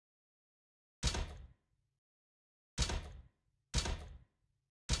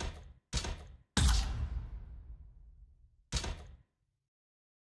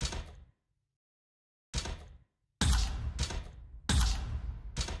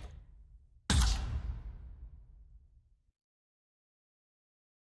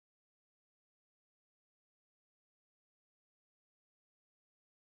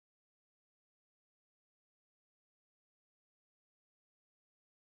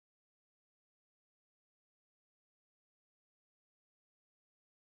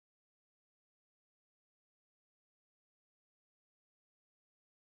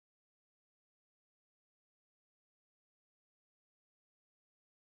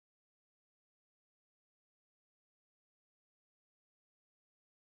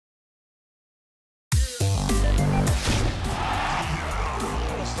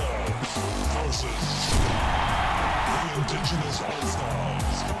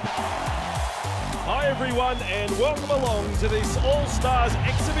everyone, and welcome along to this All-Stars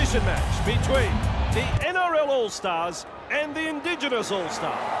exhibition match between the NRL All-Stars and the Indigenous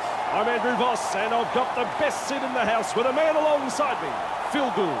All-Stars. I'm Andrew Voss, and I've got the best seat in the house with a man alongside me, Phil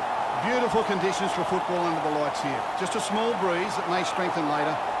Gould. Beautiful conditions for football under the lights here. Just a small breeze that may strengthen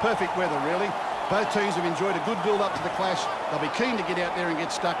later. Perfect weather, really. Both teams have enjoyed a good build-up to the clash. They'll be keen to get out there and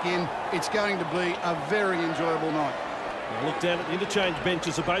get stuck in. It's going to be a very enjoyable night. Now look down at the interchange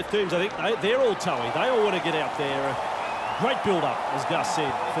benches of both teams. I think they're all toey. They all want to get out there. Great build-up, as Gus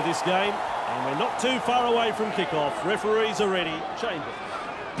said, for this game. And we're not too far away from kickoff. Referees are ready. Chambers.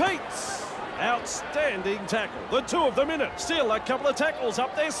 Peets. Outstanding tackle. The two of them in it. Still a couple of tackles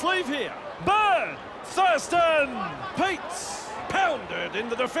up their sleeve here. Bird. Thurston. Peets. Pounded in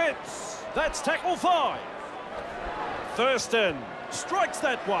the defence. That's tackle 5. Thurston strikes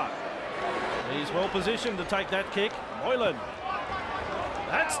that one. He's well positioned to take that kick. Moylan.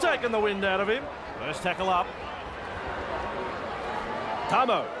 That's taken the wind out of him. First tackle up.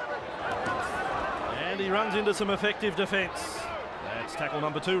 Tamo. And he runs into some effective defence. That's tackle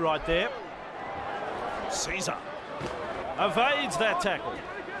number 2 right there. Caesar evades that tackle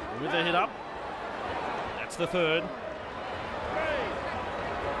with the hit up. That's the 3rd.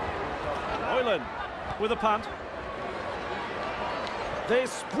 Moylan with a punt. They're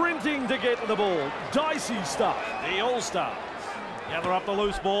sprinting to get to the ball. Dicey stuff. The All-Stars gather up the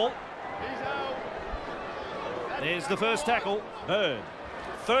loose ball. There's the first tackle. Bird.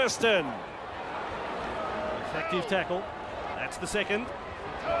 Thurston. Effective tackle. That's the 2nd.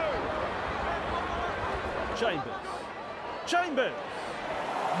 Chambers.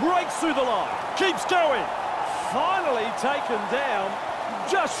 Breaks through the line. Keeps going. Finally taken down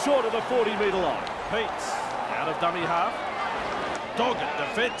just short of the 40-metre line. Peets out of dummy half. Dogged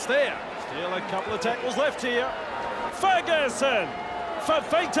defence there. Still a couple of tackles left here. Ferguson.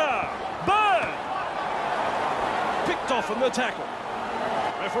 Fafita. Bird. Picked off in the tackle.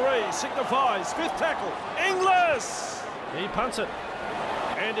 Referee signifies 5th tackle. Inglis. He punts it.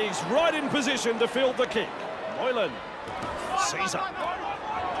 And he's right in position to field the kick. Moylan. Caesar.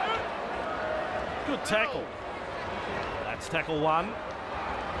 Good tackle. That's tackle 1.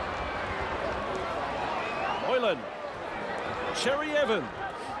 Moylan. Cherry Evans.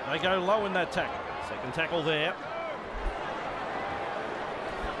 They go low in that tackle. Second tackle there.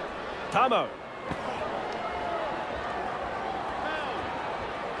 Tamo.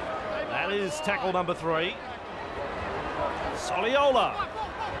 That is tackle number 3. Soliola.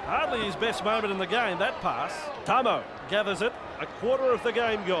 Hardly his best moment in the game, that pass. Tamo gathers it. A quarter of the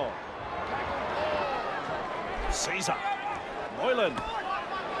game gone. Caesar. Moylan.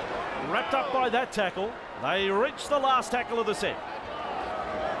 Wrapped up by that tackle. They reach the last tackle of the set.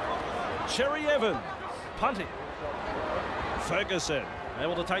 Cherry Evans punting. Ferguson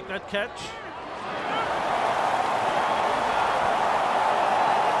able to take that catch.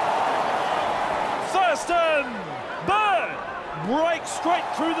 Thurston. Bird breaks straight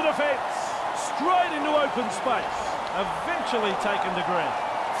through the defence. Straight into open space. Eventually taken to ground.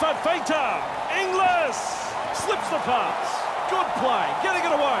 Fafita. Inglis slips the pass. Good play. Getting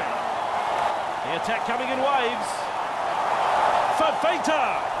it away. The attack coming in waves.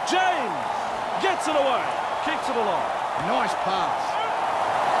 Fafita. James gets it away. Kicks it along. Nice pass.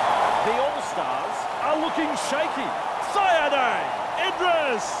 The All-Stars are looking shaky. Sayade.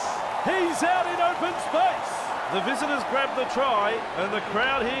 Idris. He's out in open space. The visitors grab the try, and the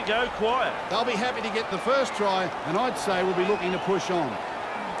crowd here go quiet. They'll be happy to get the first try, and I'd say we'll be looking to push on.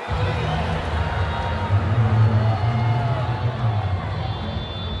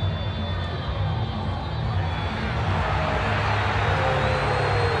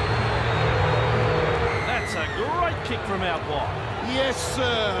 That's a great kick from out wide. Yes,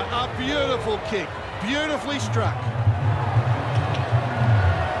 sir. A beautiful kick. Beautifully struck.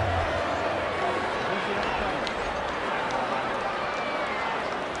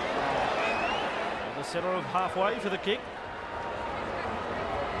 Centre of halfway for the kick.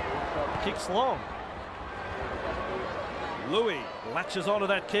 Kicks long. Louis latches onto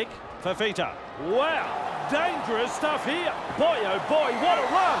that kick. Fafita. Wow, dangerous stuff here. Boy, oh boy, what a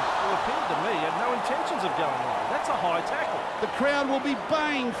run. It appeared to me he had no intentions of going long. That's a high tackle. The crowd will be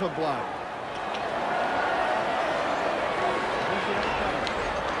baying for blood.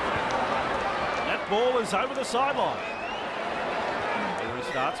 That ball is over the sideline. He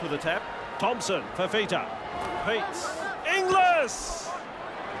restarts with a tap. Thompson, Fafita, Peets, Inglis!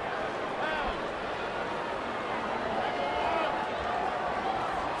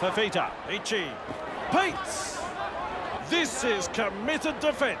 Fafita, Ichi, Peets! This is committed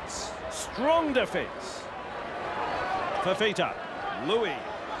defence, strong defence. Fafita, Louis,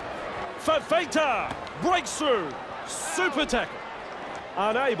 Fafita breaks through. Super tackle.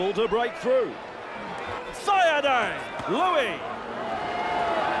 Unable to break through. Sayade. Louis.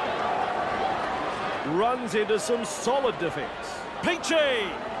 Runs into some solid defence. Peachy.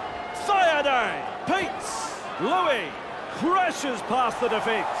 Sayade. Peets. Louis. Crashes past the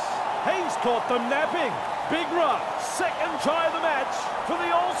defence. He's caught them napping. Big run. Second try of the match for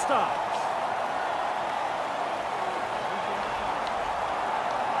the All-Stars.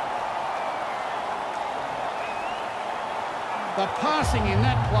 The passing in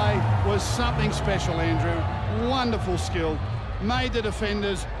that play was something special, Andrew. Wonderful skill. Made the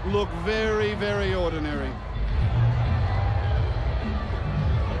defenders look very, very ordinary.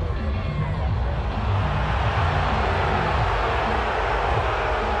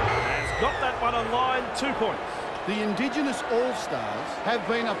 Has got that one on line, 2 points. The Indigenous All-Stars have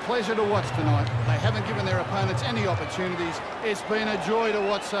been a pleasure to watch tonight. They haven't given their opponents any opportunities. It's been a joy to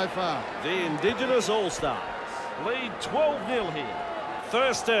watch so far. The Indigenous All-Stars lead 12-0 here.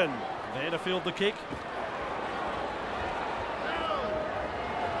 Thurston there to field the kick.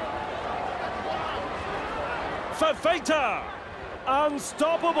 Fafita,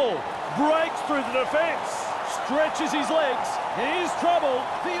 unstoppable, breaks through the defence, stretches his legs. Here's trouble.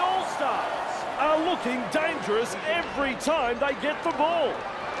 The All-Stars are looking dangerous every time they get the ball.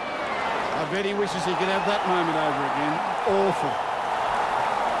 I bet he wishes he could have that moment over again. Awful.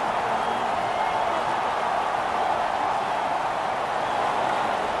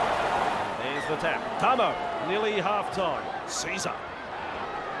 The tap. Tamo, nearly half-time. Caesar.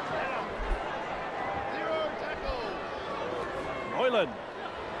 Moylan.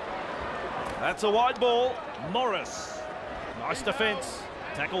 That's a wide ball. Morris. Nice defence.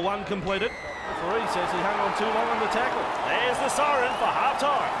 Tackle 1 completed. Referee says he hung on too long on the tackle. There's the siren for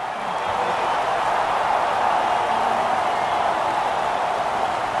half-time.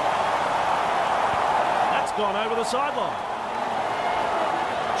 That's gone over the sideline.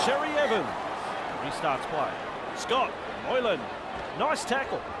 Cherry Evans restarts play. Scott, Moylan, nice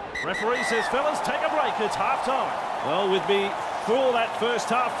tackle. Referee says, fellas, take a break, it's half-time. Well, with me through that first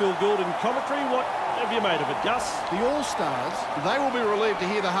half, Phil Gould in commentary, what have you made of it, Gus? The All-Stars, they will be relieved to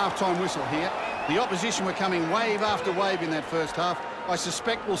hear the half-time whistle here. The opposition were coming wave after wave in that first half. I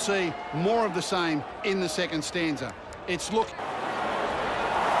suspect we'll see more of the same in the second stanza. It's look...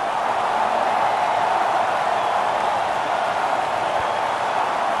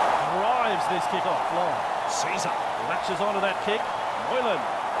 This kick off long. Caesar latches onto that kick. Moylan.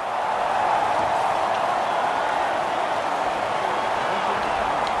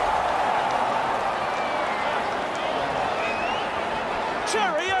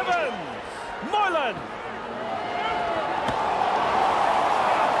 Cherry Evans. Moylan.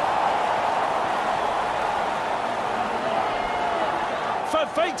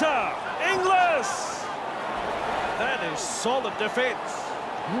 Fafita. Inglis. That is solid defence.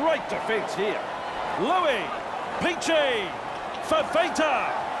 Great defence here. Louis, Peachy, Fafita.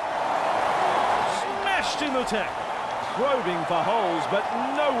 Smashed in the tackle. Probing for holes, but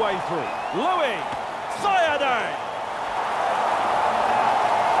no way through. Louis, Sayade.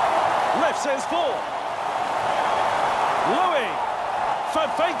 Left says 4. Louis,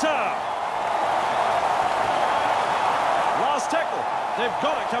 Fafita. Last tackle. They've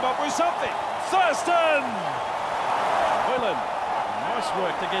got to come up with something. Thurston. Moylan. Nice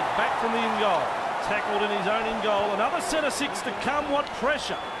work to get back from the in-goal. Tackled in his own in-goal. Another centre 6 to come. What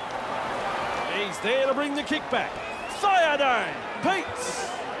pressure. He's there to bring the kick back. Sayade. Peets.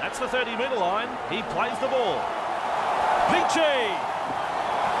 That's the 30-metre line. He plays the ball. Peachy.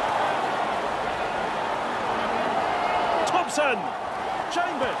 Thompson.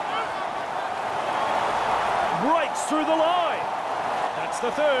 Chambers. Breaks through the line. That's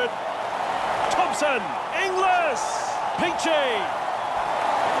the 3rd. Thompson. Inglis. Peachy.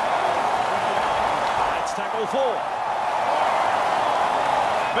 Tackle 4.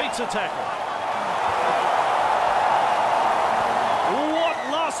 Beats a tackle. What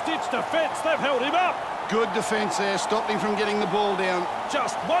last-ditch defence. They've held him up. Good defence there. Stopped him from getting the ball down.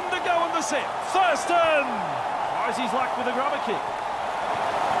 Just 1 to go in the set. Thurston. Tries his luck with a grubber kick.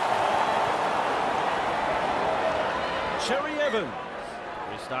 Cherry Evans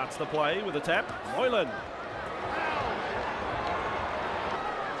restarts the play with a tap. Moylan.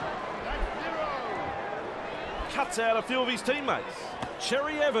 Cuts out a few of his teammates.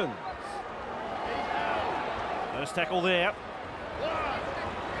 Cherry Evans. First tackle there.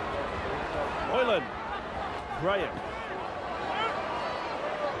 Moylan. Graham.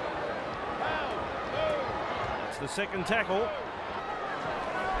 It's the second tackle.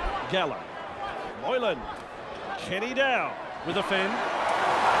 Gallo. Moylan. Kenny Dow with a fend.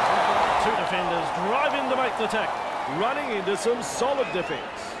 break the tackle. Running into some solid defence.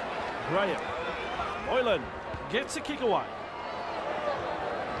 Graham. Moylan gets a kick away.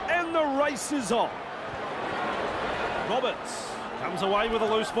 And the race is on. Roberts comes away with a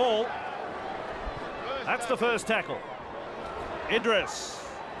loose ball. That's the first tackle. Idris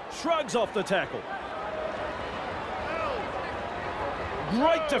shrugs off the tackle.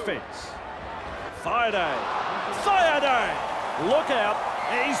 Great defence. Fire Look out.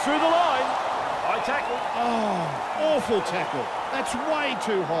 He's through the line. High tackle. Oh, awful tackle. That's way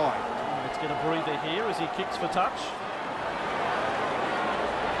too high. Let's get a breather here as he kicks for touch.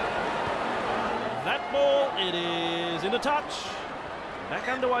 That ball, it is into touch. Back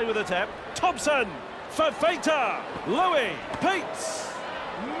underway with a tap. Thompson. Fafita. Louis. Peets.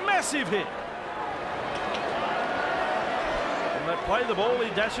 Massive hit. And they play the ball.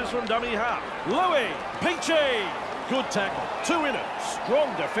 He dashes from dummy half. Louis. Peachy. Good tackle. 2 in it.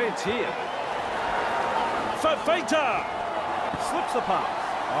 Strong defence here. Fafita. Slips the pass.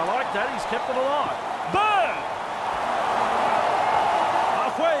 I like that. He's kept it alive. Bird.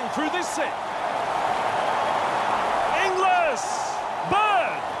 Halfway through this set. Inglis.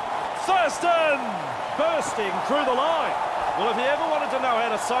 Bird. Thurston. Bursting through the line. Well, if you ever wanted to know how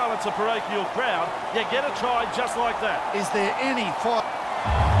to silence a parochial crowd, you get a try just like that. Is there any fight?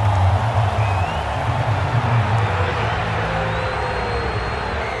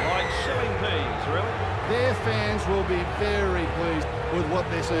 Like shilling peas, really? Their fans will be very pleased with what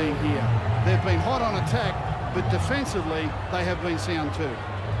they're seeing here. They've been hot on attack, but defensively, they have been sound too.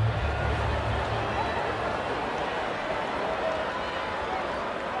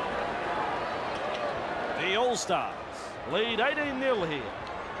 The All-Stars lead 18-0 here.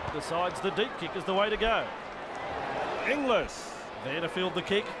 Decides the deep kick is the way to go. Inglis there to field the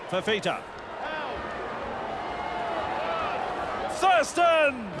kick. Fafita.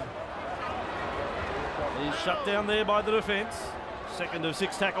 Thurston! He's shut down there by the defence. Second of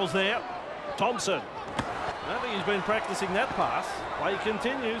 6 tackles there. Thompson. I don't think he's been practising that pass. Play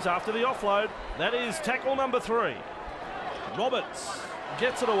continues after the offload. That is tackle number 3. Roberts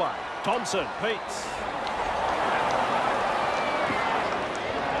gets it away. Thompson, Peets.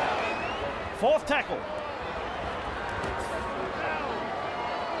 4th tackle.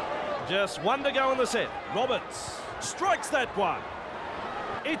 Just 1 to go in the set. Roberts strikes that one.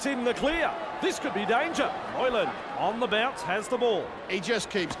 It's in the clear. This could be danger. Moylan on the bounce, has the ball. He just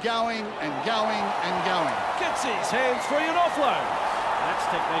keeps going and going and going. Gets his hands free and offload. That's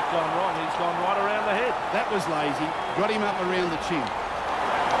technique gone wrong. He's gone right around the head. That was lazy. Got him up around the chin.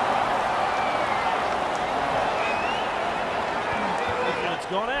 And it's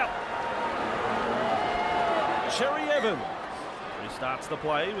gone out. Cherry Evans restarts the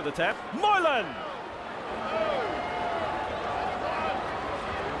play with a tap. Moylan!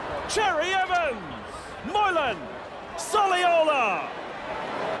 Cherry Evans! Moylan! Soliola!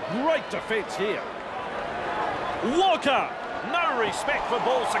 Great defence here. Walker! No respect for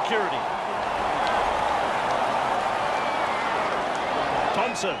ball security.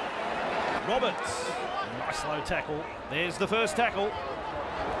 Thompson. Roberts. Nice low tackle. There's the first tackle.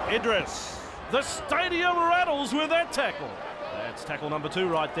 Idris. The stadium rattles with that tackle. That's tackle number 2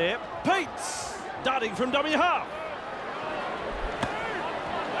 right there. Peets. Darting from dummy half.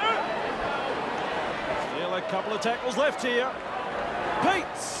 Still a couple of tackles left here.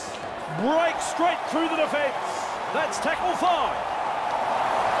 Peets. Breaks straight through the defence. That's tackle 5.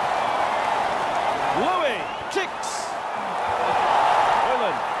 Louis kicks.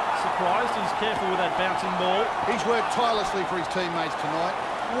 Moylan surprised. He's careful with that bouncing ball. He's worked tirelessly for his teammates tonight.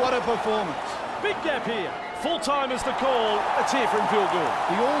 What a performance. Big gap here. Full time is the call. Let's hear from field goal.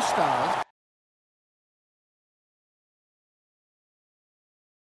 The All-Stars